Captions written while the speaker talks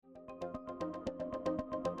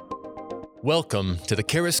Welcome to the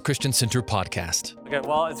Charis Christian Center podcast. Okay,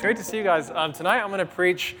 well, it's great to see you guys. Tonight I'm going to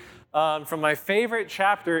preach from my favorite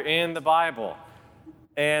chapter in the Bible.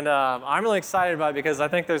 And I'm really excited about it because I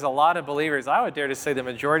think there's a lot of believers, I would dare to say the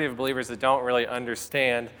majority of believers that don't really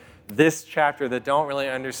understand this chapter, that don't really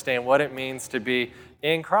understand what it means to be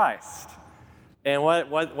in Christ. And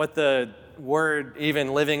what the word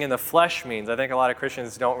even living in the flesh means. I think a lot of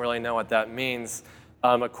Christians don't really know what that means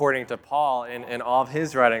according to Paul in all of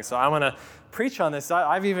his writings. So I'm going to preach on this.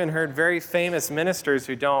 I've even heard very famous ministers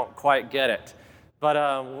who don't quite get it.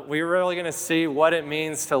 But we're really going to see what it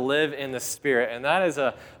means to live in the Spirit. And that is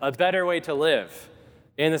a better way to live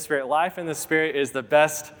in the Spirit. Life in the Spirit is the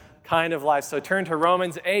best kind of life. So turn to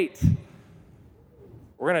Romans 8.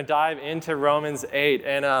 We're going to dive into Romans 8.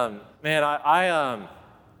 And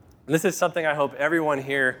this is something I hope everyone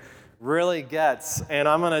here really gets. And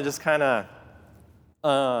I'm going to just kind of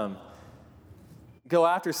go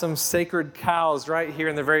after some sacred cows right here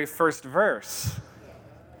in the very first verse.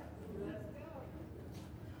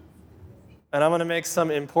 And I'm going to make some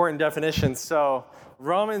important definitions. So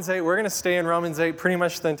Romans 8, we're going to stay in Romans 8 pretty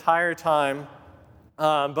much the entire time.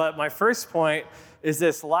 But my first point is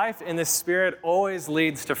this: life in the Spirit always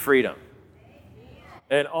leads to freedom.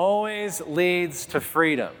 It always leads to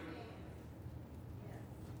freedom.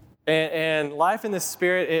 And life in the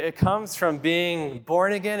Spirit, it comes from being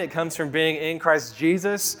born again. It comes from being in Christ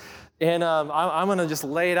Jesus. And I'm going to just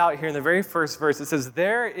lay it out here in the very first verse. It says,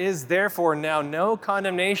 "There is therefore now no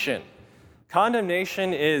condemnation."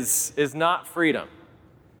 Condemnation is not freedom.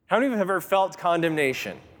 How many of you have ever felt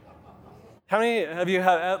condemnation? How many of you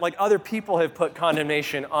have, like other people have put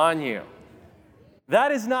condemnation on you?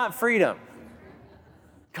 That is not freedom.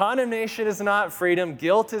 Condemnation is not freedom.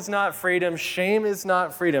 Guilt is not freedom. Shame is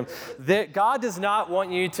not freedom. God does not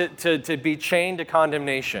want you to be chained to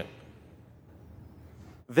condemnation.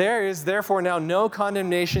 There is therefore now no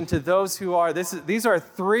condemnation to those who are, these are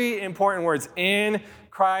three important words, in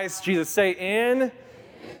Christ Jesus. Say, in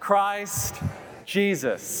Christ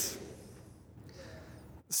Jesus.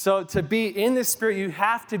 So to be in the Spirit, you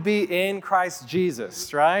have to be in Christ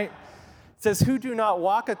Jesus, right? It says, who do not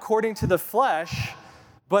walk according to the flesh,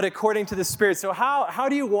 but according to the Spirit. So how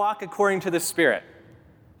do you walk according to the Spirit?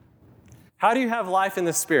 How do you have life in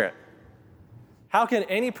the Spirit? How can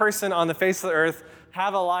any person on the face of the earth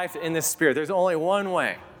have a life in the Spirit? There's only one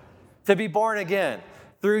way: to be born again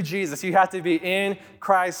through Jesus. You have to be in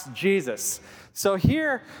Christ Jesus. So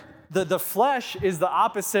here, the flesh is the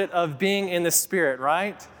opposite of being in the Spirit,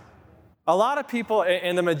 right? A lot of people,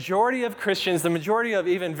 and the majority of Christians, the majority of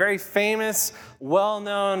even very famous,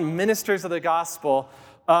 well-known ministers of the gospel,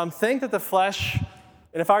 think that the flesh,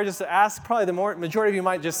 and if I were just to ask, probably the majority of you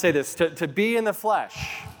might just say this, to be in the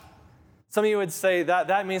flesh. Some of you would say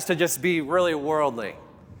that means to just be really worldly,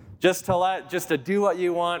 just to do what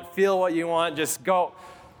you want, feel what you want, just go,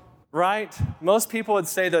 right? Most people would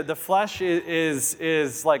say that the flesh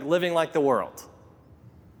is like living like the world,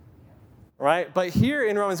 right? But here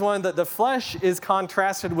in Romans 1, the flesh is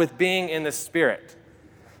contrasted with being in the Spirit.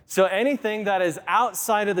 So anything that is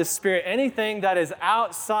outside of the Spirit, anything that is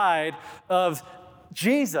outside of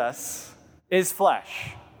Jesus is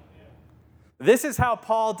flesh. This is how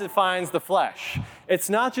Paul defines the flesh. It's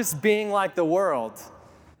not just being like the world.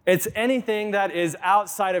 It's anything that is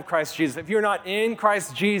outside of Christ Jesus. If you're not in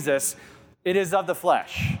Christ Jesus, it is of the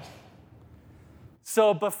flesh.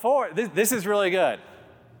 So this is really good.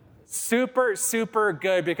 Super, super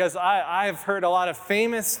good, because I've heard a lot of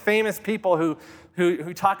famous people who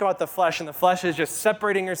talk about the flesh, and the flesh is just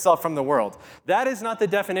separating yourself from the world. That is not the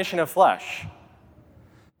definition of flesh.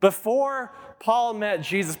 Before Paul met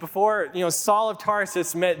Jesus, before Saul of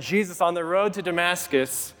Tarsus met Jesus on the road to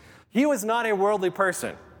Damascus, he was not a worldly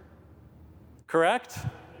person. Correct?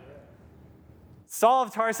 Saul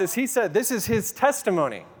of Tarsus, he said, this is his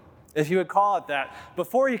testimony, if you would call it that.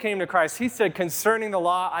 Before he came to Christ, he said, concerning the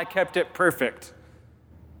law, I kept it perfect.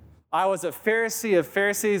 I was a Pharisee of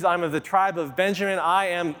Pharisees. I'm of the tribe of Benjamin. I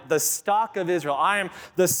am the stock of Israel. I am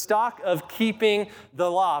the stock of keeping the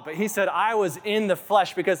law. But he said, I was in the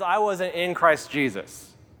flesh because I wasn't in Christ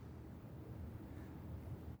Jesus.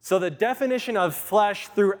 So the definition of flesh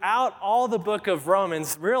throughout all the book of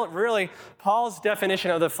Romans, really, Paul's definition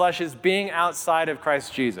of the flesh is being outside of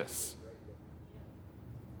Christ Jesus.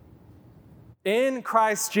 In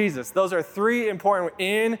Christ Jesus. Those are three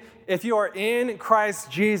important. If you are in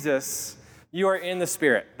Christ Jesus, you are in the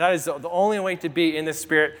Spirit. That is the only way to be in the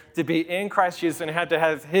Spirit, to be in Christ Jesus and to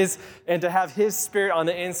have His Spirit on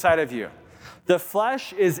the inside of you. The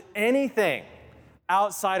flesh is anything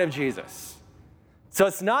outside of Jesus. So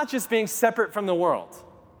it's not just being separate from the world.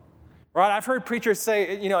 Right? I've heard preachers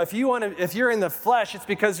say, if you're in the flesh, it's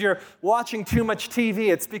because you're watching too much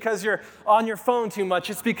TV. It's because you're on your phone too much.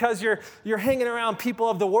 It's because you're hanging around people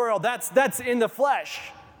of the world. That's in the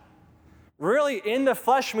flesh. Really, in the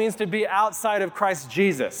flesh means to be outside of Christ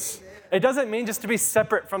Jesus. It doesn't mean just to be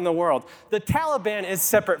separate from the world. The Taliban is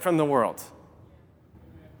separate from the world.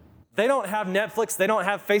 They don't have Netflix. They don't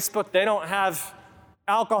have Facebook. They don't have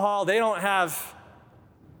alcohol. They don't have...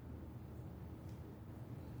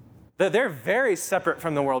 They're very separate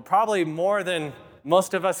from the world, probably more than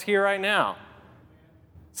most of us here right now.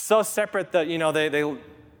 So separate that,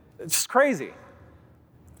 it's just crazy.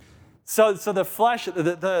 So the flesh,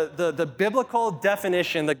 the biblical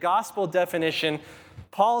definition, the gospel definition,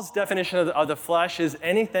 Paul's definition of the flesh is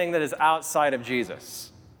anything that is outside of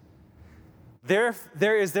Jesus. There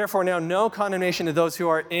is therefore now no condemnation to those who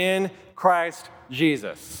are in Christ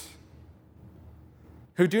Jesus,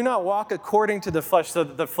 who do not walk according to the flesh. So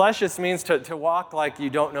the flesh just means to walk like you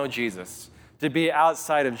don't know Jesus, to be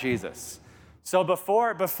outside of Jesus. So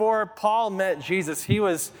before Paul met Jesus, he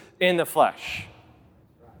was in the flesh.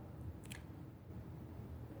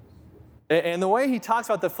 And the way he talks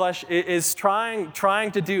about the flesh is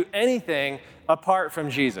trying to do anything apart from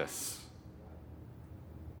Jesus.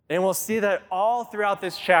 And we'll see that all throughout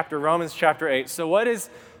this chapter, Romans chapter 8. So what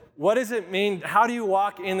does it mean? How do you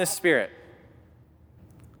walk in the Spirit?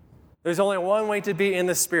 There's only one way to be in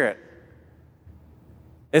the Spirit.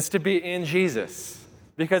 It's to be in Jesus,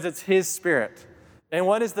 because it's His Spirit. And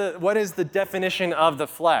what is the definition of the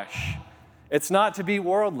flesh? It's not to be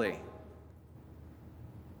worldly.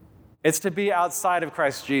 It's to be outside of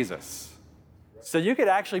Christ Jesus. So you could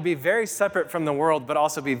actually be very separate from the world, but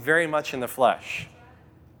also be very much in the flesh.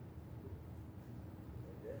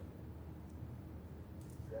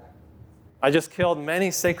 I just killed many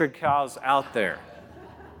sacred cows out there.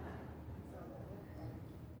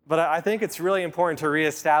 But I think it's really important to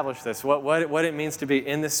reestablish this, what it means to be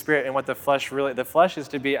in the Spirit and what the flesh is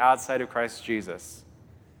to be outside of Christ Jesus.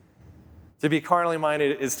 To be carnally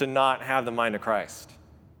minded is to not have the mind of Christ.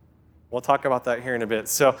 We'll talk about that here in a bit.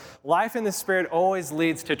 So life in the Spirit always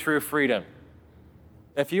leads to true freedom.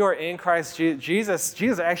 If you are in Christ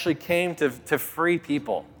Jesus actually came to free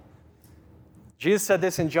people. Jesus said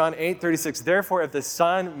this in John 8:36, "Therefore, if the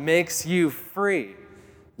Son makes you free,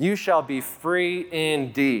 you shall be free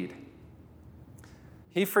indeed."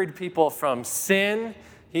 He freed people from sin.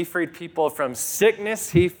 He freed people from sickness.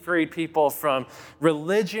 He freed people from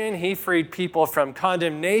religion. He freed people from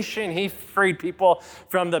condemnation. He freed people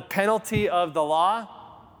from the penalty of the law.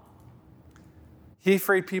 He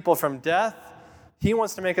freed people from death. He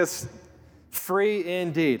wants to make us free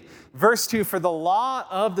indeed. Verse 2, "For the law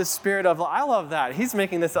of the Spirit of life." I love that. He's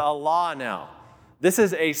making this a law now. This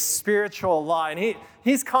is a spiritual law. And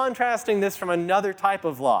he's contrasting this from another type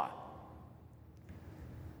of law.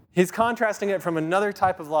 He's contrasting it from another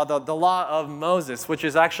type of law, the law of Moses, which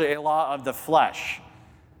is actually a law of the flesh.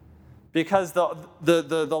 Because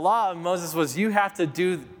the law of Moses was you have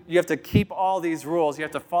to keep all these rules, you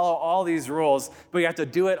have to follow all these rules, but you have to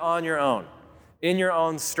do it on your own, in your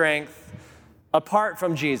own strength, apart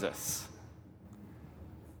from Jesus.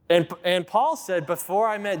 And Paul said, before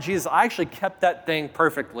I met Jesus, I actually kept that thing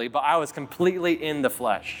perfectly, but I was completely in the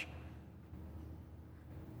flesh.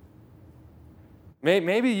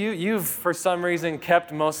 Maybe you've, for some reason,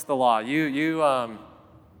 kept most of the law. You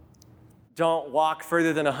don't walk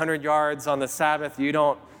further than 100 yards on the Sabbath. You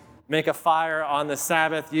don't make a fire on the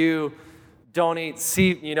Sabbath. You don't eat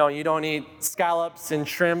you don't eat scallops and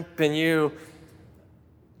shrimp, and you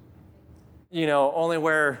only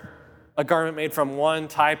wear a garment made from one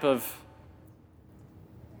type of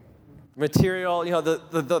material.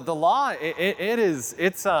 The law,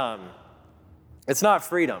 it's not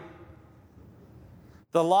freedom.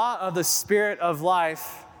 The law of the Spirit of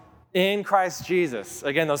life in Christ Jesus.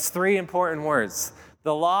 Again, those three important words.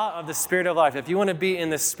 The law of the Spirit of life. If you want to be in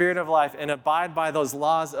the Spirit of life and abide by those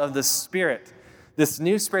laws of the Spirit, this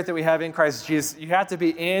new Spirit that we have in Christ Jesus, you have to be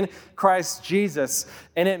in Christ Jesus,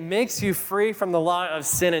 and it makes you free from the law of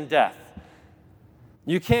sin and death.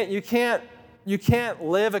 You can't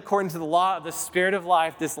live according to the law of the Spirit of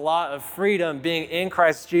life, this law of freedom, being in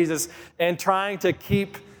Christ Jesus, and trying to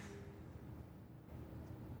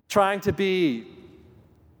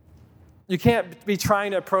you can't be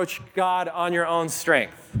trying to approach God on your own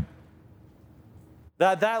strength.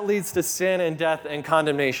 That leads to sin and death and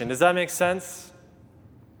condemnation. Does that make sense?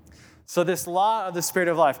 So this law of the Spirit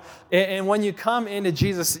of life. And when you come into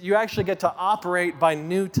Jesus, you actually get to operate by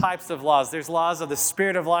new types of laws. There's laws of the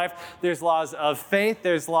Spirit of life. There's laws of faith.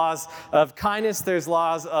 There's laws of kindness. There's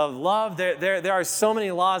laws of love. There are so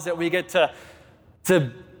many laws that we get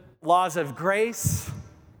to laws of grace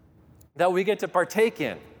that we get to partake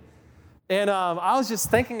in. And I was just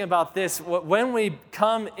thinking about this. When we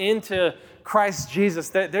come into Christ Jesus,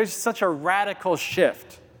 there's such a radical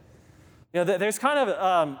shift. There's kind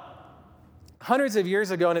of hundreds of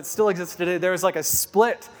years ago, and it still exists today, there was like a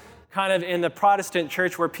split kind of in the Protestant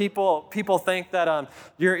church where people think that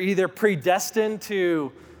you're either predestined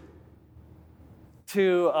to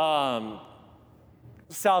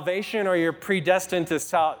salvation or you're predestined to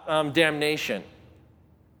damnation.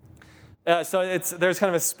 So there's kind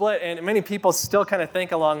of a split, and many people still kind of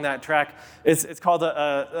think along that track. It's called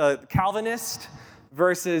a Calvinist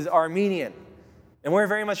versus Arminian. And we're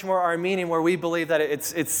very much more Arminian, where we believe that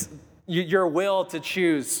it's your will to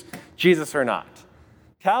choose Jesus or not.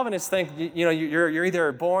 Calvinists think you're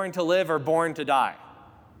either born to live or born to die.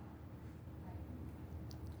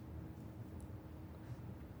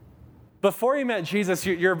 Before you met Jesus,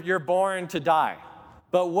 you're born to die.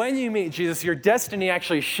 But when you meet Jesus, your destiny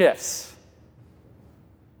actually shifts.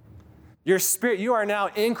 Your spirit, you are now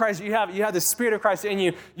in Christ. You have the Spirit of Christ in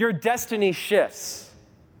you. Your destiny shifts.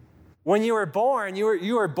 When you were born,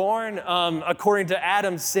 you were born according to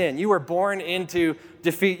Adam's sin. You were born into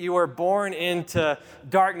defeat. You were born into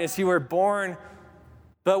darkness. You were born,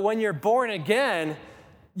 but when you're born again,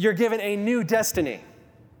 you're given a new destiny.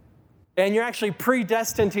 And you're actually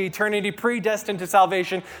predestined to eternity, predestined to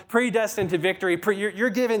salvation, predestined to victory. You're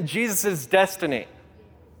given Jesus' destiny.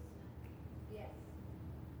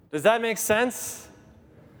 Does that make sense?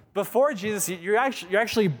 Before Jesus, you're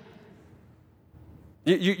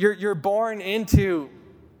born into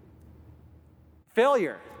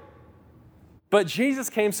failure. But Jesus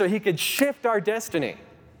came so he could shift our destiny.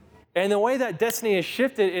 And the way that destiny is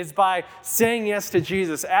shifted is by saying yes to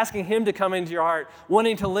Jesus, asking him to come into your heart,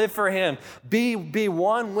 wanting to live for him, be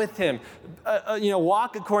one with him,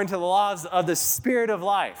 walk according to the laws of the Spirit of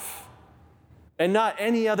life and not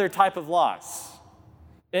any other type of laws.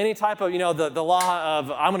 Any type of, the law of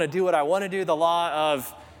I'm going to do what I want to do, the law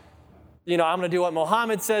of, I'm going to do what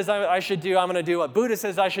Muhammad says I should do, I'm going to do what Buddha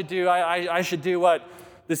says I should do, I should do what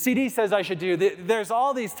the CD says I should do. There's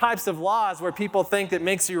all these types of laws where people think it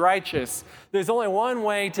makes you righteous. There's only one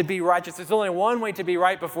way to be righteous. There's only one way to be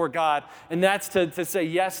right before God, and that's to say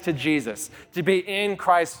yes to Jesus, to be in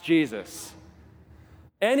Christ Jesus.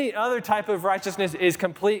 Any other type of righteousness is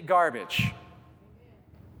complete garbage.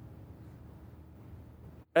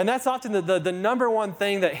 And that's often the number one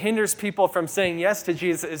thing that hinders people from saying yes to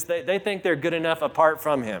Jesus is they think they're good enough apart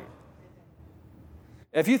from him.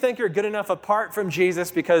 If you think you're good enough apart from Jesus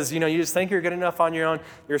because, you just think you're good enough on your own,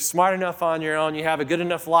 you're smart enough on your own, you have a good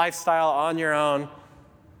enough lifestyle on your own,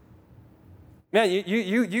 man,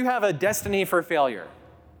 you have a destiny for failure.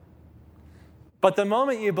 But the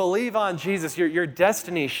moment you believe on Jesus, your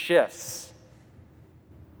destiny shifts.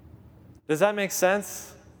 Does that make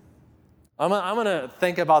sense? I'm going to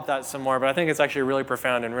think about that some more, but I think it's actually really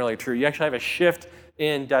profound and really true. You actually have a shift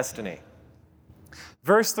in destiny.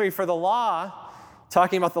 Verse 3, for the law,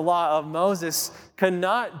 talking about the law of Moses, could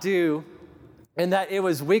not do, and that it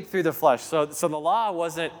was weak through the flesh. So the law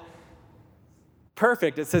wasn't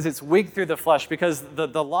perfect. It says it's weak through the flesh because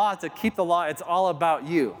the law, to keep the law, it's all about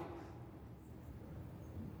you.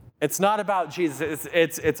 It's not about Jesus.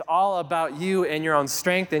 It's all about you and your own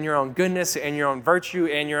strength and your own goodness and your own virtue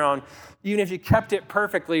and your own, even if you kept it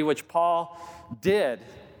perfectly, which Paul did,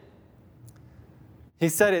 he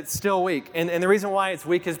said it's still weak. And the reason why it's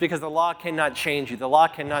weak is because the law cannot change you. The law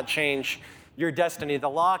cannot change your destiny. The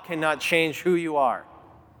law cannot change who you are.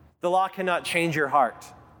 The law cannot change your heart.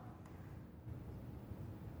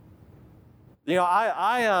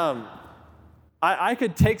 I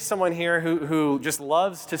could take someone here who just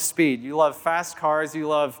loves to speed. You love fast cars. You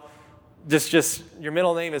love just your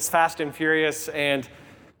middle name is Fast and Furious, and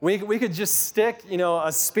we could just stick,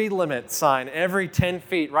 a speed limit sign every 10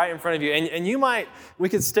 feet right in front of you. And we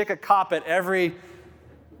could stick a cop at every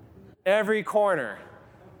corner.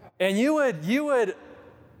 And you would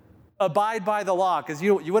abide by the law because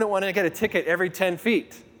you wouldn't want to get a ticket every 10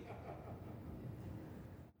 feet.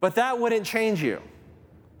 But that wouldn't change you.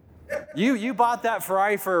 You bought that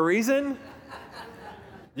Ferrari for a reason.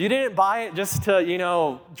 You didn't buy it just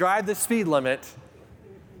to, drive the speed limit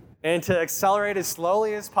and to accelerate as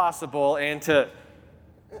slowly as possible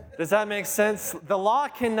does that make sense? The law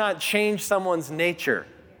cannot change someone's nature.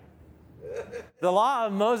 The law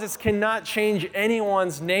of Moses cannot change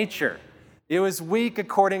anyone's nature. It was weak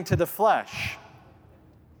according to the flesh.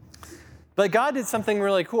 But God did something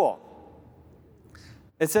really cool.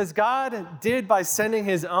 It says God did by sending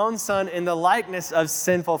his own son in the likeness of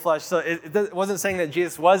sinful flesh. So it wasn't saying that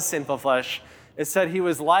Jesus was sinful flesh. It said he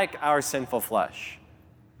was like our sinful flesh.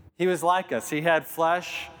 He was like us. He had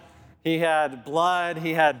flesh, he had blood,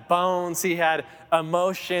 he had bones, he had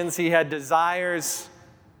emotions, he had desires.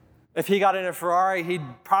 If he got in a Ferrari, he'd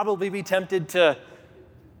probably be tempted to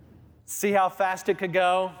see how fast it could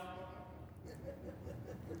go.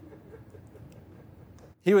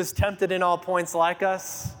 He was tempted in all points like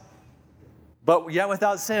us, but yet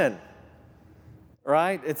without sin,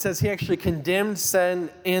 right? It says he actually condemned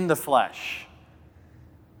sin in the flesh.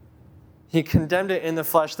 He condemned it in the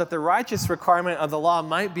flesh that the righteous requirement of the law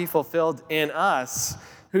might be fulfilled in us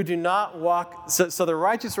who do not walk. So the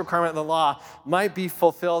righteous requirement of the law might be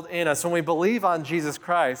fulfilled in us. When we believe on Jesus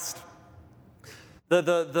Christ,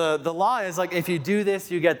 the law is like, if you do this,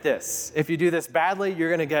 you get this. If you do this badly, you're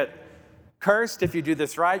going to get cursed. If you do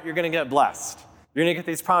this right, you're going to get blessed. You're going to get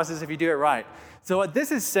these promises if you do it right. So what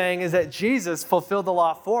this is saying is that Jesus fulfilled the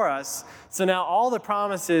law for us. So now all the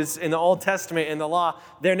promises in the Old Testament in the law,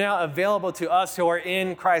 they're now available to us who are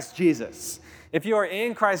in Christ Jesus. If you are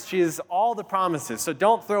in Christ Jesus, all the promises. So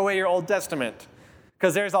don't throw away your Old Testament,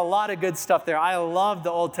 because there's a lot of good stuff there. I love the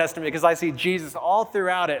Old Testament because I see Jesus all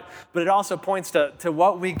throughout it, but it also points to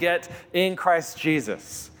what we get in Christ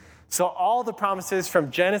Jesus. So all the promises from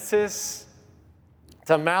Genesis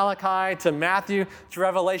to Malachi, to Matthew, to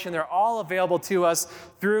Revelation, they're all available to us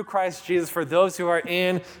through Christ Jesus for those who are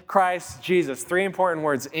in Christ Jesus. 3 important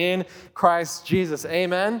words, in Christ Jesus.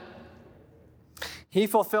 Amen? He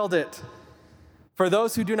fulfilled it for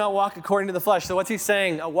those who do not walk according to the flesh. So what's he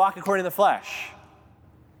saying? Walk according to the flesh.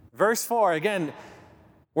 Verse 4, again,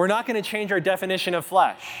 we're not going to change our definition of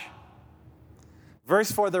flesh.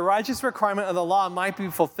 Verse 4, the righteous requirement of the law might be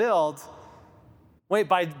fulfilled. Wait,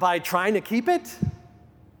 by trying to keep it?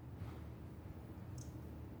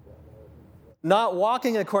 Not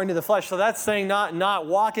walking according to the flesh. So that's saying not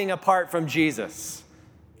walking apart from Jesus.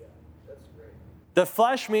 Yeah, that's great. The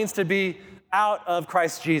flesh means to be out of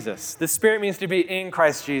Christ Jesus. The Spirit means to be in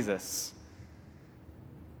Christ Jesus.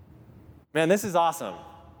 Man, this is awesome.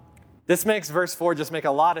 This makes verse 4 just make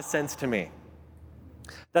a lot of sense to me.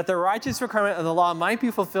 That the righteous requirement of the law might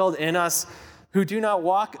be fulfilled in us who do not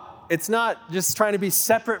walk. It's not just trying to be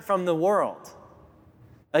separate from the world.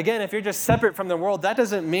 Again, if you're just separate from the world, that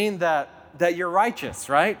doesn't mean that you're righteous,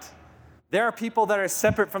 right? There are people that are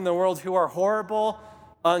separate from the world who are horrible,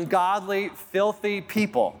 ungodly, filthy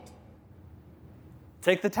people.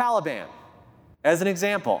 Take the Taliban as an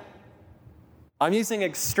example. I'm using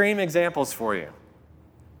extreme examples for you.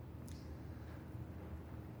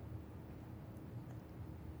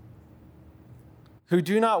 Who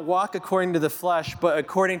do not walk according to the flesh, but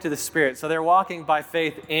according to the Spirit. So they're walking by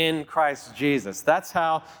faith in Christ Jesus. That's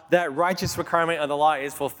how that righteous requirement of the law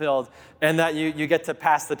is fulfilled, and that you get to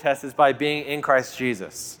pass the test is by being in Christ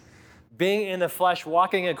Jesus. Being in the flesh,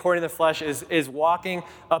 walking according to the flesh is walking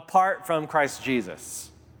apart from Christ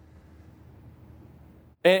Jesus.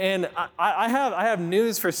 And I have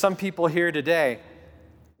news for some people here today.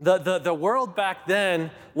 The world back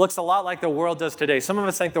then looks a lot like the world does today. Some of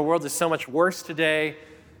us think the world is so much worse today,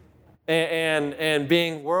 and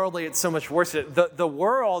being worldly, it's so much worse. The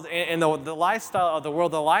world and the lifestyle of the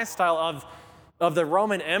world, the lifestyle of the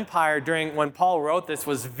Roman Empire during when Paul wrote this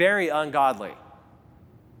was very ungodly.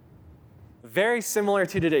 Very similar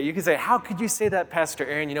to today. You could say, how could you say that, Pastor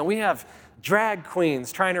Aaron? We have drag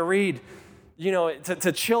queens trying to read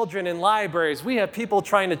to children in libraries. We have people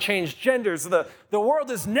trying to change genders. The world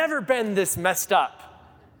has never been this messed up.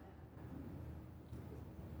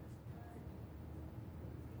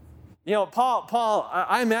 Paul,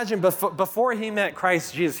 I imagine before he met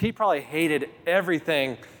Christ Jesus, he probably hated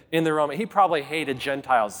everything in the Roman. He probably hated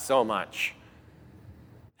Gentiles so much.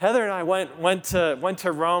 Heather and I went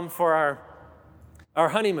to Rome for our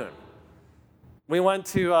honeymoon. We went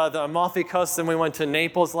to the Amalfi Coast, and we went to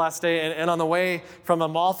Naples last day. And on the way from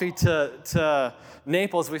Amalfi to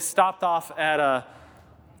Naples, we stopped off at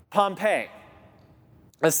Pompeii,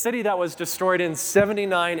 a city that was destroyed in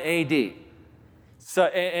 79 AD. So,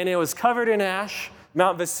 and it was covered in ash.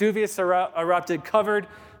 Mount Vesuvius erupted, covered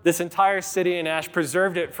this entire city in ash,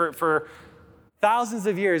 preserved it for thousands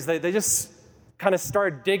of years. They just kind of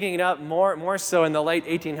started digging it up more so in the late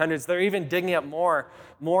 1800s. They're even digging up more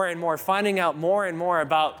and more, finding out more and more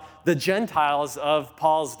about the Gentiles of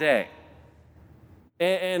Paul's day.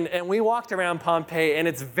 And we walked around Pompeii, and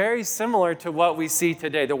it's very similar to what we see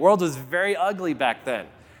today. The world was very ugly back then.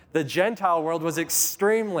 The Gentile world was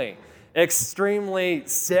extremely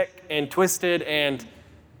sick and twisted, and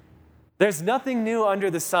there's nothing new under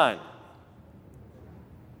the sun.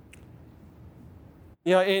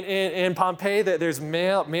 In Pompeii, there's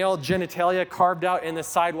male genitalia carved out in the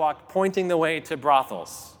sidewalk, pointing the way to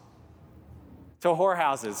brothels. to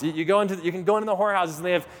whorehouses. You can go into the whorehouses and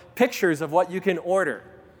they have pictures of what you can order.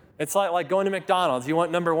 It's like going to McDonald's. You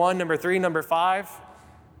want number 1, number 3, number 5.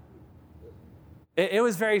 It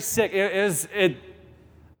was very sick. And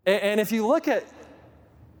if you look at,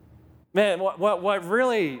 man, what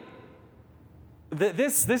really,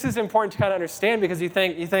 this is important to kind of understand, because you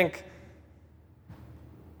think,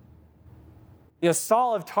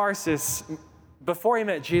 Saul of Tarsus, before he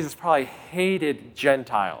met Jesus, probably hated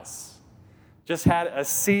Gentiles. Just had a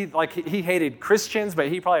seed, like he hated Christians, but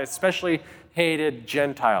he probably especially hated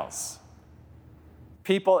Gentiles.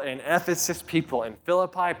 People in Ephesus, people in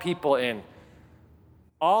Philippi, people in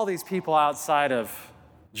all these people outside of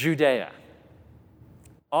Judea.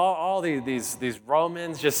 All these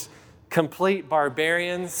Romans, just complete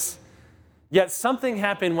barbarians. Yet something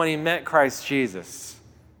happened when he met Christ Jesus.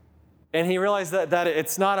 And he realized that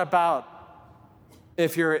it's not about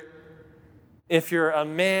if you're a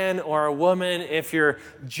man or a woman, if you're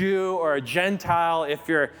Jew or a Gentile,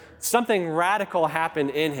 something radical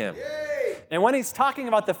happened in him. And when he's talking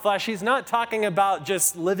about the flesh, he's not talking about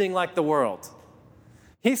just living like the world.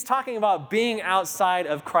 He's talking about being outside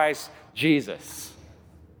of Christ Jesus.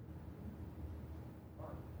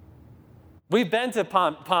 We've been to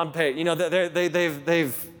Pompeii.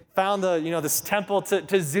 They've found this temple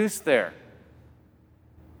to Zeus there.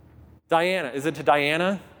 Diana, is it to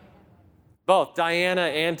Diana? Both Diana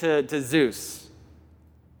and to Zeus.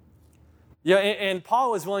 Yeah, and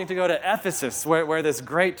Paul was willing to go to Ephesus, where this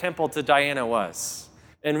great temple to Diana was,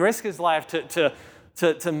 and risk his life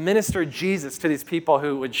to minister Jesus to these people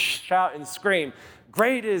who would shout and scream,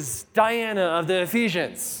 "Great is Diana of the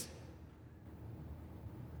Ephesians."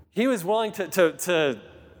 He was willing to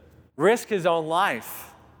risk his own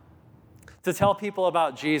life to tell people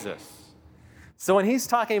about Jesus. So when he's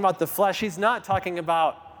talking about the flesh, he's not talking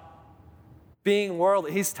about being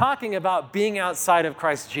worldly. He's talking about being outside of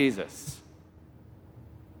Christ Jesus.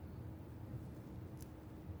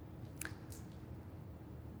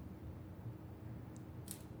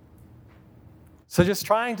 So just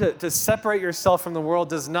trying to separate yourself from the world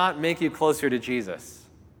does not make you closer to Jesus.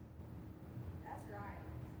 That's right.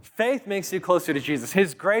 Faith makes you closer to Jesus.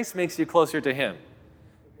 His grace makes you closer to him.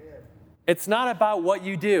 It's not about what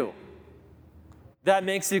you do that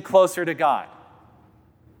makes you closer to God.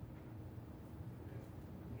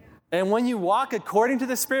 And when you walk according to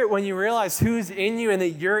the Spirit, when you realize who's in you and that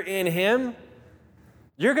you're in him,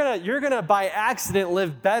 you're gonna by accident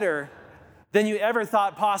live better than you ever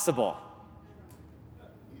thought possible.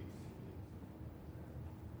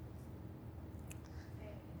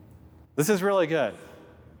 This is really good.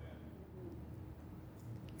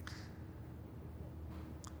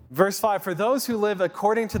 Verse 5, for those who live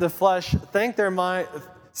according to the flesh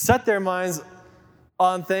set their minds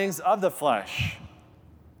on things of the flesh.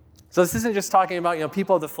 So this isn't just talking about,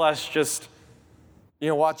 people of the flesh just,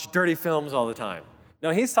 watch dirty films all the time.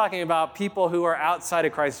 No, he's talking about people who are outside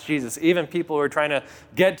of Christ Jesus, even people who are trying to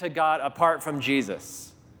get to God apart from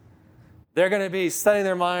Jesus. They're going to be setting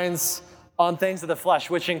their minds on things of the flesh,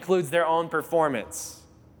 which includes their own performance.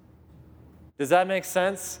 Does that make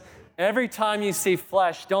sense? Every time you see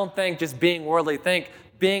flesh, don't think just being worldly. Think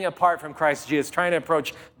being apart from Christ Jesus, trying to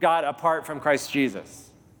approach God apart from Christ Jesus.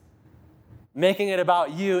 Making it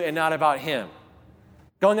about you and not about him.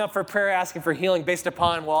 Going up for prayer, asking for healing based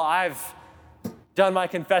upon, I've done my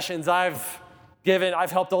confessions, I've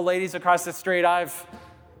helped old ladies across the street,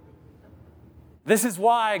 this is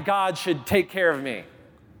why God should take care of me.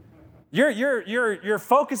 Your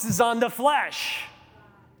focus is on the flesh.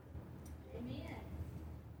 Amen.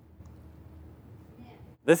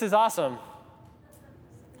 This is awesome.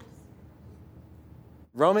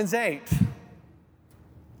 Romans 8.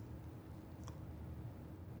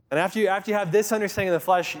 And after you have this understanding of the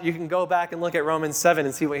flesh, you can go back and look at Romans 7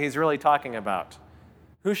 and see what he's really talking about.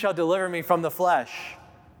 Who shall deliver me from the flesh?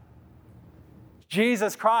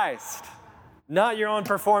 Jesus Christ. Not your own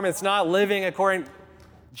performance, not living according.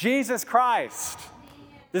 Jesus Christ.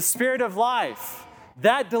 The Spirit of life.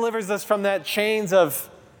 That delivers us from that chains of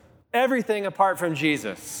everything apart from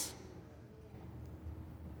Jesus.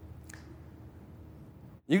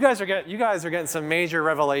 You guys are getting some major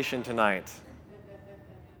revelation tonight.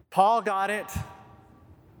 Paul got it.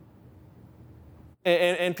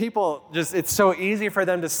 And people it's so easy for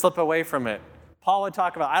them to slip away from it. Paul would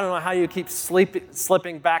talk about, I don't know how you keep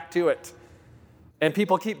slipping back to it. And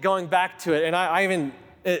people keep going back to it. And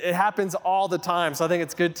it happens all the time. So I think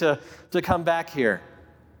it's good to come back here.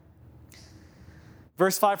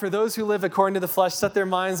 Verse 5, for those who live according to the flesh set their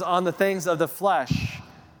minds on the things of the flesh.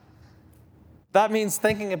 That means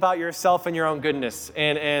thinking about yourself and your own goodness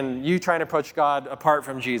and you trying to approach God apart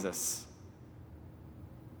from Jesus.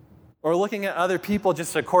 or looking at other people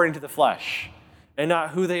just according to the flesh and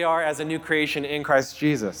not who they are as a new creation in Christ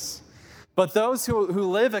Jesus. But those who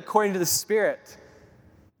live according to the Spirit,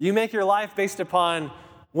 you make your life based upon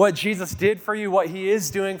what Jesus did for you, what he is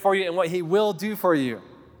doing for you, and what he will do for you.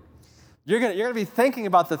 You're going to be thinking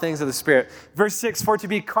about the things of the Spirit. Verse 6, for to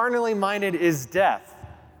be carnally minded is death.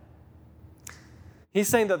 He's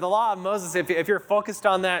saying that the law of Moses, if you're focused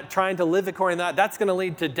on that, trying to live according to that, that's going to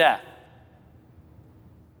lead to death.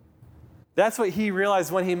 That's what he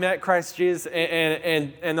realized when he met Christ Jesus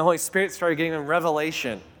and the Holy Spirit started giving him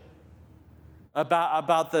revelation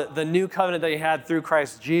about the new covenant that he had through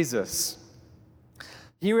Christ Jesus.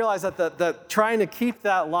 He realized that trying to keep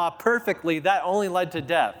that law perfectly, that only led to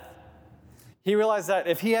death. He realized that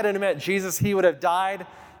if he hadn't met Jesus, he would have died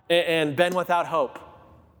and been without hope.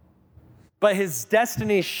 But his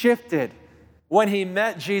destiny shifted when he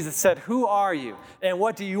met Jesus, said, who are you? And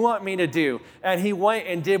what do you want me to do? And he went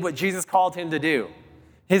and did what Jesus called him to do.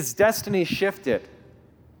 His destiny shifted.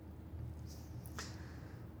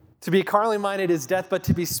 To be carnally minded is death, but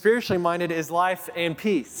to be spiritually minded is life and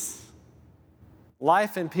peace.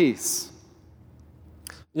 Life and peace.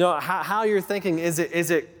 You know, how you're thinking, is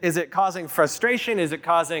it causing frustration? Is it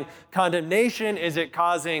causing condemnation? Is it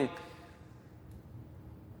causing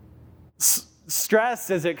stress?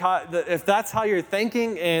 If that's how you're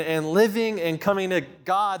thinking and living and coming to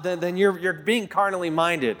God, then you're being carnally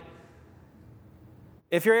minded.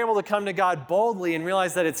 If you're able to come to God boldly and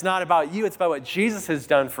realize that it's not about you, it's about what Jesus has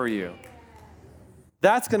done for you,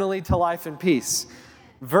 that's going to lead to life and peace.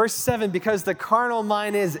 Verse 7, because the carnal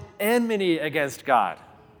mind is enmity against God.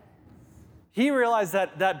 He realized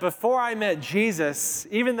that before I met Jesus,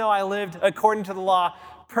 even though I lived according to the law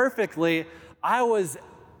perfectly, I was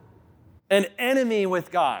an enemy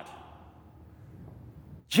with God.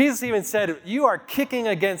 Jesus even said, you are kicking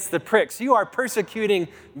against the pricks. You are persecuting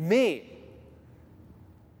me.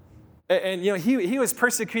 And you know, he was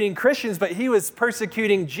persecuting Christians, but he was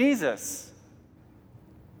persecuting Jesus.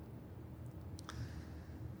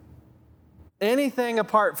 Anything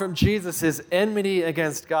apart from Jesus is enmity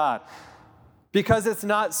against God because it's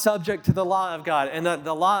not subject to the law of God. And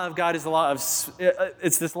the law of God is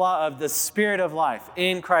it's this law of the Spirit of life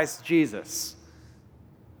in Christ Jesus.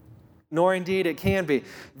 Nor indeed it can be.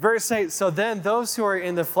 Verse 8, so then those who are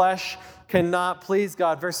in the flesh cannot please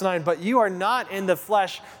God. Verse 9, but you are not in the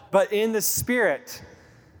flesh, but in the Spirit.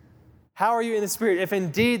 How are you in the Spirit? If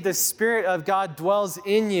indeed the Spirit of God dwells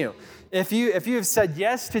in you. If you have said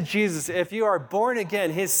yes to Jesus, if you are born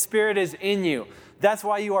again, his Spirit is in you. That's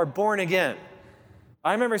why you are born again.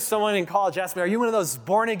 I remember someone in college asked me, are you one of those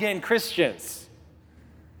born again Christians?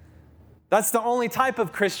 That's the only type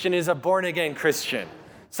of Christian is a born again Christian.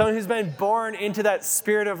 Someone who's been born into that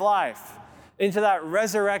Spirit of life, into that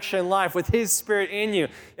resurrection life with his Spirit in you.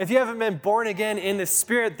 If you haven't been born again in the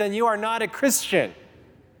Spirit, then you are not a Christian.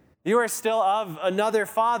 You are still of another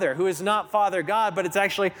father who is not Father God, but it's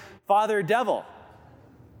actually Father Devil.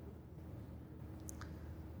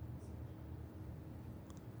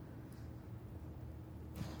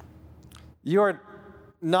 You are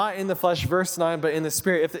not in the flesh, verse 9, but in the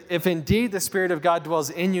Spirit. If indeed the Spirit of God dwells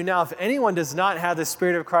in you now, if anyone does not have the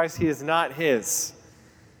Spirit of Christ, he is not his.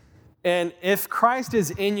 And if Christ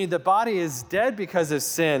is in you, the body is dead because of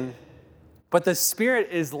sin, but the Spirit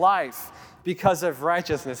is life because of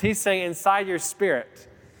righteousness. He's saying inside your spirit,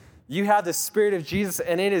 you have the Spirit of Jesus,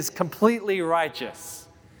 and it is completely righteous.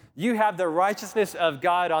 You have the righteousness of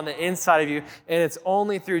God on the inside of you, and it's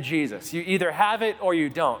only through Jesus. You either have it or you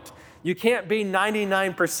don't. You can't be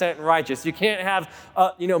 99% righteous. You can't have,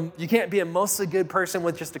 you can't be a mostly good person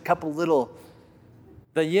with just a couple little,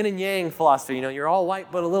 the yin and yang philosophy. You know, you're all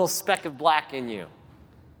white, but a little speck of black in you.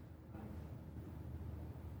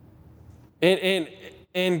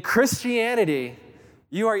 In Christianity,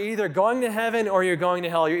 you are either going to heaven or you're going to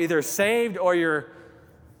hell. You're either saved or you're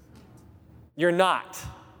not.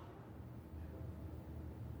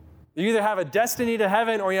 You either have a destiny to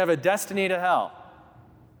heaven or you have a destiny to hell.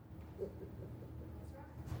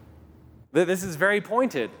 This is very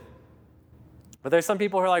pointed. But there's some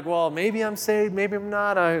people who are like, well, maybe I'm saved, maybe I'm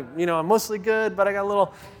not. I'm mostly good, but I got a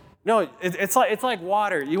little. No, it's like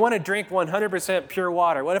water. You want to drink 100% pure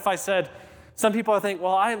water. What if I said, some people think,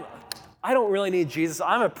 well, I don't really need Jesus.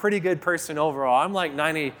 I'm a pretty good person overall. I'm like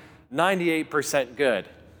 98% good.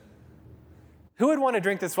 Who would want to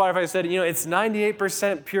drink this water if I said, it's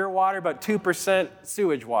 98% pure water, but 2%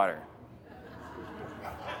 sewage water?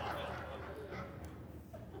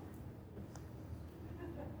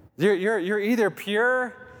 You're either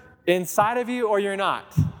pure inside of you or you're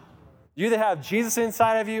not. You either have Jesus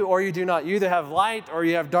inside of you or you do not. You either have light or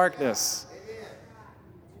you have darkness.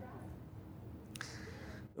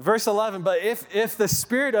 Verse 11, but if the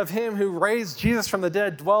Spirit of him who raised Jesus from the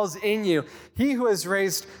dead dwells in you, he who has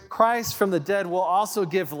raised Christ from the dead will also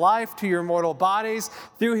give life to your mortal bodies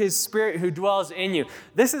through his Spirit who dwells in you.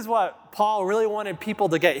 This is what Paul really wanted people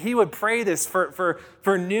to get. He would pray this for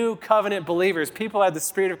new covenant believers, people who had the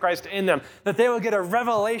Spirit of Christ in them, that they would get a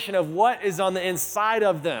revelation of what is on the inside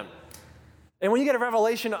of them. And when you get a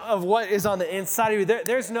revelation of what is on the inside of you,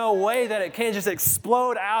 there's no way that it can't just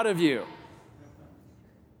explode out of you.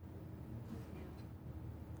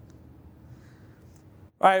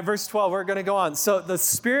 All right, verse 12, we're going to go on. So the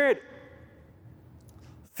Spirit-filled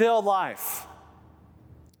life,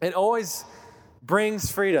 it always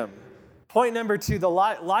brings freedom. Point number 2, the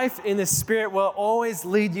life in the Spirit will always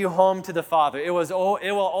lead you home to the Father. It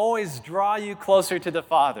will always draw you closer to the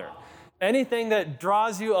Father. Anything that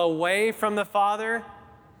draws you away from the Father,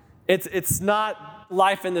 it's not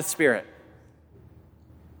life in the Spirit.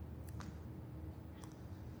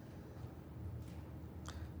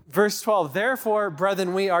 Verse 12, therefore,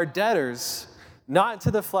 brethren, we are debtors, not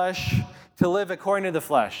to the flesh, to live according to the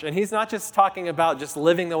flesh. And he's not just talking about just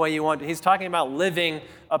living the way you want to. He's talking about living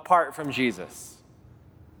apart from Jesus.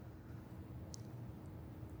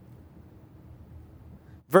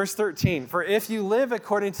 Verse 13, for if you live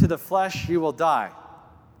according to the flesh, you will die.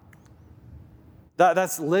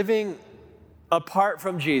 That's living apart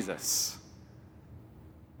from Jesus.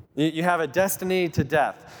 You have a destiny to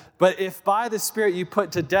death. But if by the Spirit you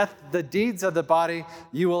put to death the deeds of the body,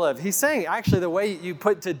 you will live. He's saying, actually, the way you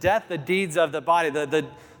put to death the deeds of the body, the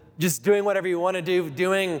just doing whatever you want to do,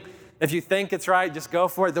 doing, if you think it's right, just go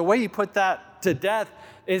for it. The way you put that to death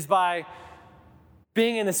is by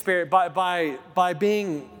being in the Spirit, by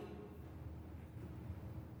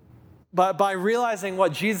realizing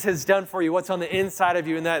what Jesus has done for you, what's on the inside of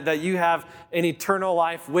you, and that you have an eternal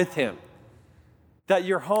life with Him, that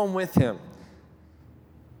you're home with Him.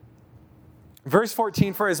 Verse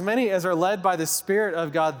 14, for as many as are led by the Spirit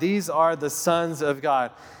of God, these are the sons of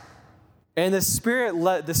God. And the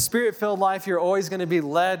Spirit-filled life, you're always going to be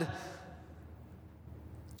led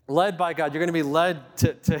by God. You're going to be led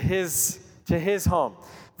to His home.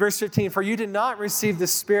 Verse 15, for you did not receive the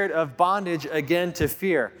spirit of bondage again to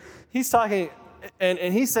fear. He's talking,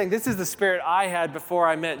 and he's saying, this is the spirit I had before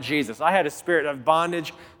I met Jesus. I had a spirit of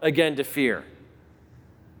bondage again to fear.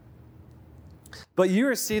 But you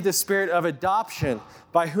received the spirit of adoption,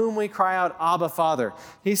 by whom we cry out, Abba, Father.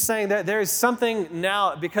 He's saying that there is something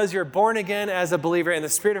now, because you're born again as a believer and the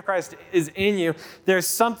Spirit of Christ is in you, there's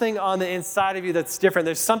something on the inside of you that's different.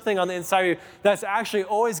 There's something on the inside of you that's actually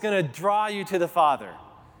always going to draw you to the Father.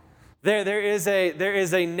 There is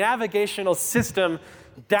a navigational system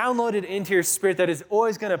downloaded into your spirit that is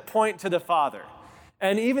always going to point to the Father.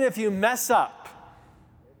 And even if you mess up,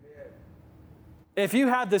 if you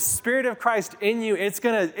have the Spirit of Christ in you, it's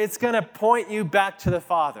gonna point you back to the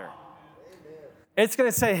Father. It's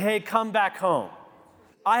going to say, hey, come back home.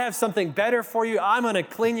 I have something better for you. I'm going to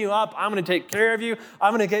clean you up. I'm going to take care of you.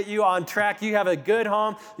 I'm going to get you on track. You have a good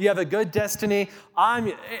home. You have a good destiny.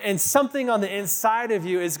 And something on the inside of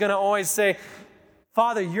you is going to always say,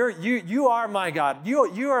 Father, you are my God.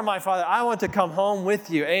 You are my Father. I want to come home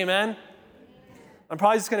with you. Amen? I'm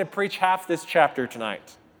probably just going to preach half this chapter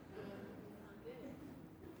tonight.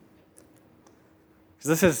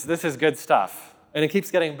 Because this is good stuff. And it keeps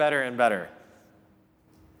getting better and better.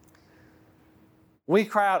 We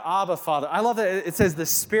cry out, Abba, Father. I love that it says the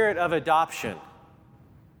spirit of adoption.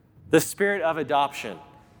 The spirit of adoption.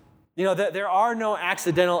 You know, there are no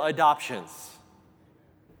accidental adoptions.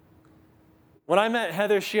 When I met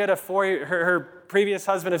Heather, she had her previous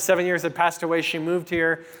husband of 7 years had passed away. She moved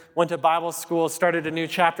here, went to Bible school, started a new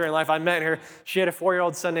chapter in life. I met her. She had a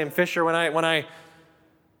 4-year-old son named Fisher. When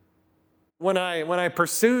I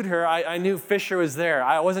pursued her, I knew Fisher was there.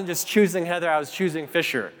 I wasn't just choosing Heather, I was choosing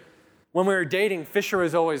Fisher. When we were dating, Fisher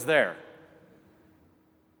was always there.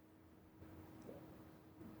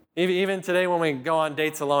 Even today when we go on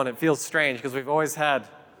dates alone, it feels strange because we've always had...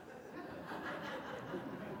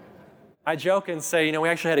 I joke and say, we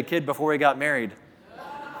actually had a kid before we got married.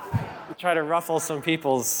 We try to ruffle some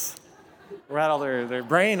people's, rattle their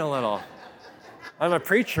brain a little. I'm a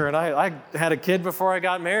preacher and I had a kid before I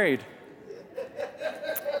got married.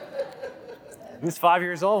 He was 5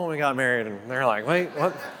 years old when we got married, and they're like, wait,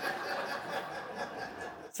 what?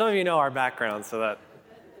 Some of you know our background, so that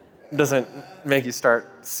doesn't make you start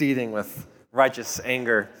seething with righteous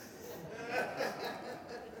anger.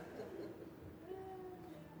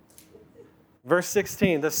 Verse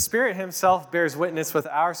 16, the Spirit Himself bears witness with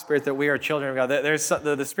our spirit that we are children of God.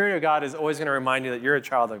 The Spirit of God is always going to remind you that you're a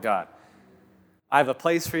child of God. I have a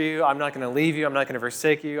place for you. I'm not going to leave you. I'm not going to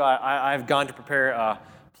forsake you. I've gone to prepare a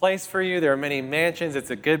place for you. There are many mansions. It's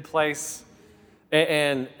a good place.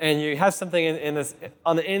 And you have something in this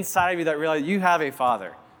on the inside of you that realize you have a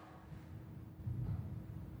Father.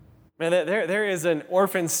 Man, there is an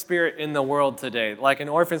orphan spirit in the world today. Like an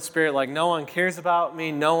orphan spirit, like no one cares about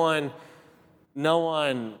me, no one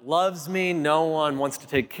loves me, no one wants to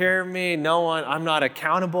take care of me, I'm not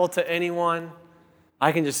accountable to anyone.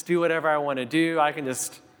 I can just do whatever I want to do.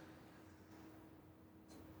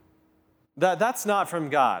 That's not from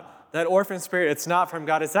God. That orphan spirit, it's not from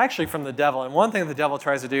God. It's actually from the devil. And one thing the devil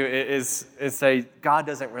tries to do is say, God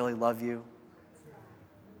doesn't really love you.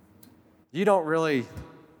 You don't really...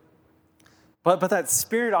 But that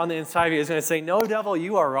spirit on the inside of you is going to say, no, devil,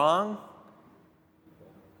 you are wrong.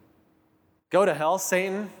 Go to hell,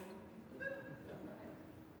 Satan.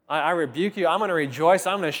 I rebuke you. I'm going to rejoice.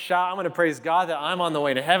 I'm going to shout. I'm going to praise God that I'm on the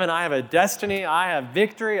way to heaven. I have a destiny. I have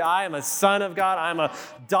victory. I am a son of God. I'm a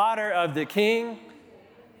daughter of the King.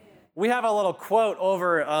 We have a little quote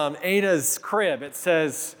over Ada's crib. It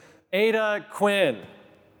says, Ada Quinn,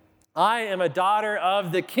 I am a daughter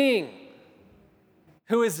of the King,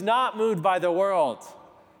 who is not moved by the world.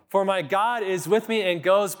 For my God is with me and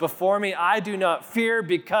goes before me. I do not fear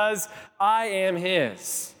because I am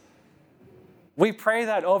his. We pray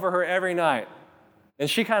that over her every night. And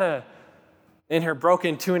she kind of, in her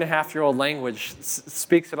broken 2.5-year-old language,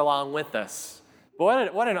 speaks it along with us.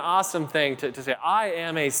 But what an awesome thing to say, I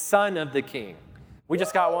am a son of the King. We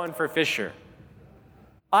just got one for Fisher.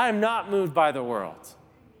 I am not moved by the world.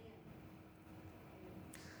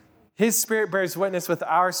 His Spirit bears witness with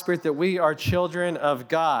our spirit that we are children of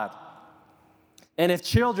God. And if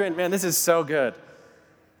children, man, this is so good.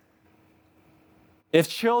 If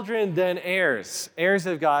children, then heirs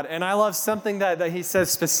of God. And I love something that he says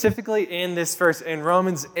specifically in this verse in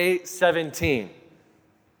Romans 8:17.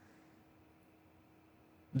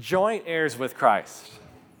 Joint heirs with Christ.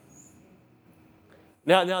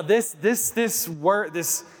 Now this word,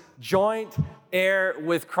 this joint heir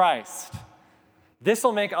with Christ, this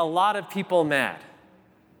will make a lot of people mad.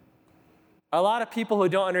 A lot of people who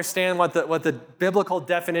don't understand what the biblical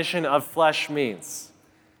definition of flesh means,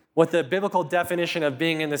 what the biblical definition of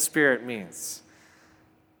being in the Spirit means.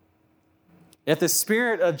 If the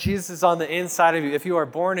Spirit of Jesus is on the inside of you, if you are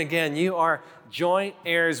born again, you are joint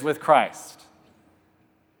heirs with Christ.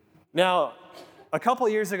 Now, a couple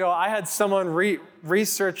years ago, I had someone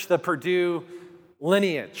research the Purdue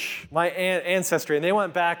lineage, my ancestry, and they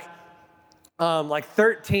went back like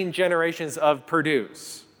 13 generations of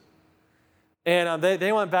Purdue's. And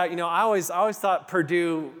they went back, I always thought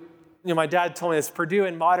Purdue, my dad told me this, Purdue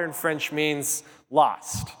in modern French means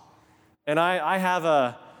lost. And I have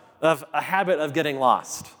a habit of getting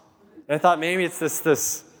lost. And I thought maybe it's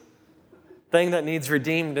this thing that needs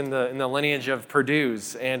redeemed in the lineage of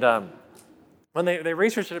Purdue's. And when they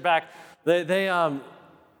researched it back, they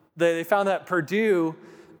found that Purdue,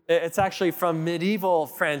 it's actually from medieval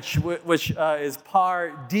French, which is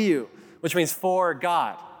par Dieu, which means for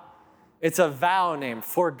God. It's a vow name,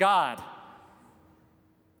 for God.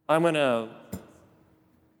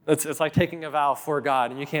 It's like taking a vow for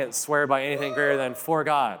God, and you can't swear by anything greater than for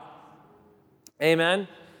God. Amen?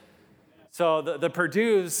 So the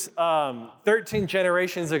Purdue's 13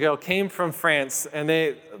 generations ago came from France, and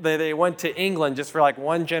they went to England just for like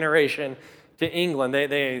one generation to England.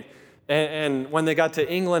 And when they got to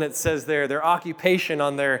England, it says their occupation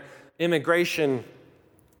on their immigration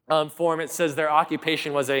form, it says their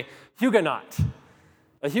occupation was a Huguenot.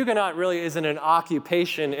 A Huguenot really isn't an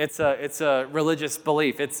occupation, it's a religious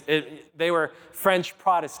belief. They were French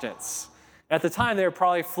Protestants. At the time, they were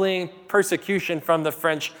probably fleeing persecution from the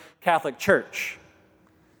French Catholic Church.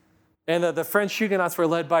 And the French Huguenots were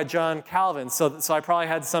led by John Calvin, so I probably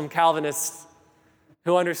had some Calvinists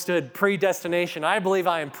who understood predestination. I believe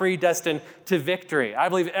I am predestined to victory. I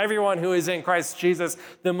believe everyone who is in Christ Jesus,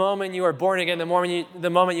 the moment you are born again, the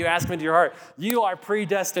moment you ask him into your heart, you are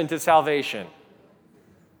predestined to salvation.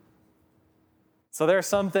 So there are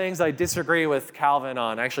some things I disagree with Calvin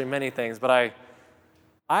on, actually many things, but I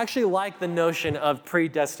actually like the notion of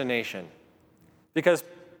predestination. Because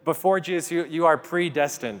before Jesus, you are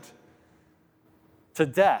predestined to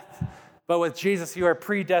death. But with Jesus, you are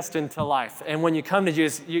predestined to life. And when you come to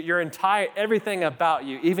Jesus, everything about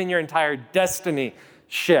you, even your entire destiny,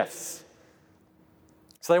 shifts.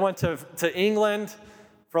 So they went to England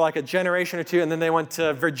for like a generation or two, and then they went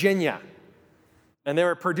to Virginia. And they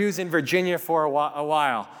were Purdue's in Virginia for a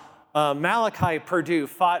while. Malachi Purdue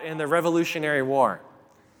fought in the Revolutionary War.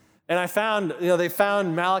 And they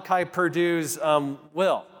found Malachi Purdue's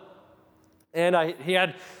will. And he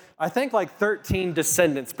had, I think, like 13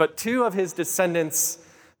 descendants, but 2 of his descendants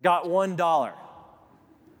got $1.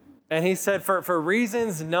 And he said, for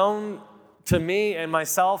reasons known to me and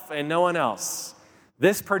myself and no one else,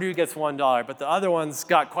 this Purdue gets $1, but the other ones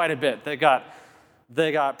got quite a bit. They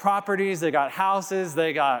got properties, they got houses,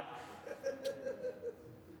 they got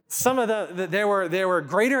some of there were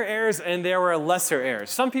greater heirs and there were lesser heirs.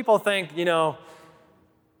 Some people think,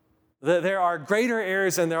 that there are greater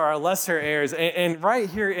heirs and there are lesser heirs. And right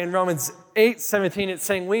here in Romans 8:17, it's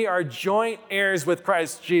saying we are joint heirs with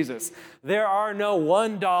Christ Jesus. There are no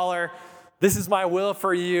 $1, this is my will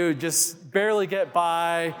for you, just barely get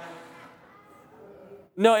by.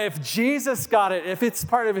 No, if Jesus got it, if it's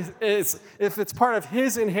part of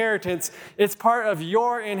his inheritance, it's part of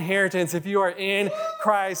your inheritance if you are in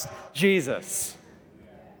Christ Jesus.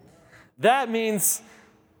 That means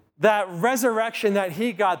that resurrection that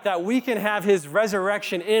he got, that we can have his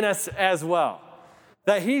resurrection in us as well.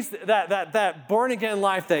 That that born again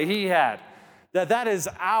life that he had, that is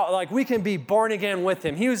out, like we can be born again with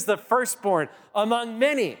him. He was the firstborn among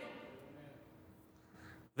many.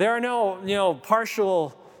 There are no,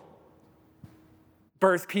 partial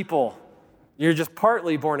birth people. You're just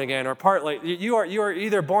partly born again or partly, you are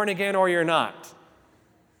either born again or you're not.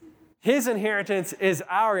 His inheritance is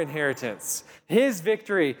our inheritance. His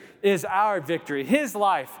victory is our victory. His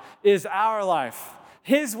life is our life.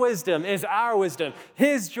 His wisdom is our wisdom.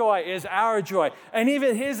 His joy is our joy. And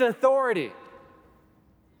even his authority.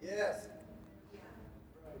 Yes.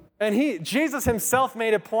 And Jesus himself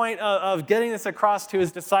made a point of getting this across to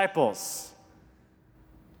his disciples.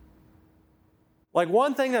 Like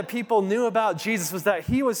one thing that people knew about Jesus was that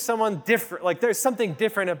he was someone different. Like there's something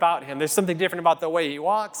different about him. There's something different about the way he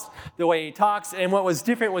walks, the way he talks. And what was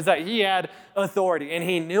different was that he had authority. And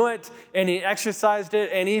he knew it, and he exercised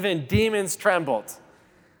it, and even demons trembled.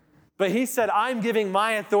 But he said, I'm giving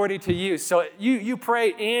my authority to you. So you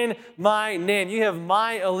pray in my name. You have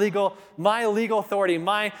my legal authority,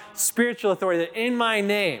 my spiritual authority, that in my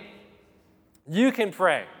name, you can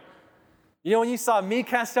pray. When you saw me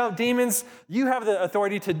cast out demons, you have the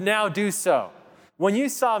authority to now do so. When you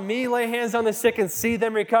saw me lay hands on the sick and see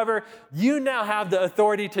them recover, you now have the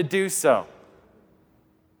authority to do so.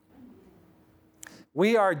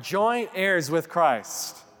 We are joint heirs with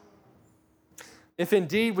Christ. If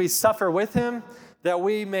indeed we suffer with him, that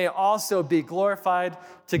we may also be glorified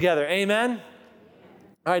together. Amen?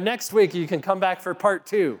 All right, next week you can come back for part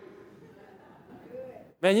 2.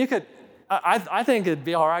 Man, I think it'd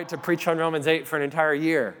be all right to preach on Romans 8 for an entire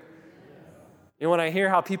year. When I hear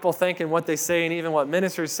how people think and what they say and even what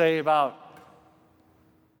ministers say about,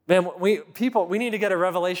 man, we need to get a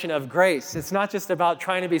revelation of grace. It's not just about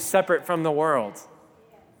trying to be separate from the world.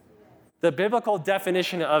 The biblical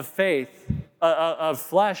definition of faith, of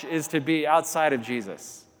flesh, is to be outside of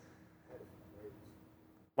Jesus.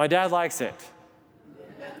 My dad likes it.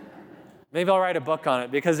 Maybe I'll write a book on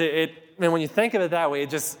it because when you think of it that way,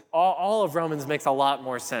 it just, all of Romans makes a lot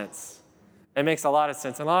more sense. It makes a lot of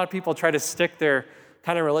sense. And a lot of people try to stick their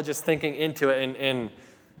kind of religious thinking into it, and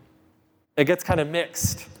it gets kind of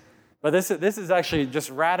mixed. But this is actually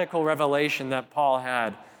just radical revelation that Paul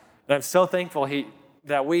had. And I'm so thankful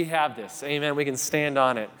that we have this. Amen. We can stand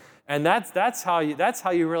on it. And that's how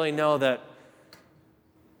you really know that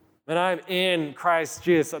when I'm in Christ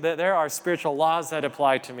Jesus, that there are spiritual laws that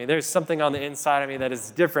apply to me. There's something on the inside of me that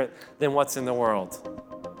is different than what's in the world.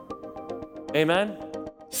 Amen?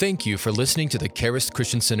 Thank you for listening to the Charis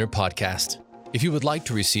Christian Center podcast. If you would like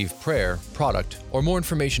to receive prayer, product, or more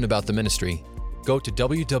information about the ministry, go to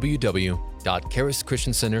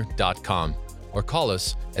www.charischristiancenter.com or call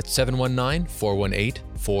us at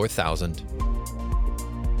 719-418-4000.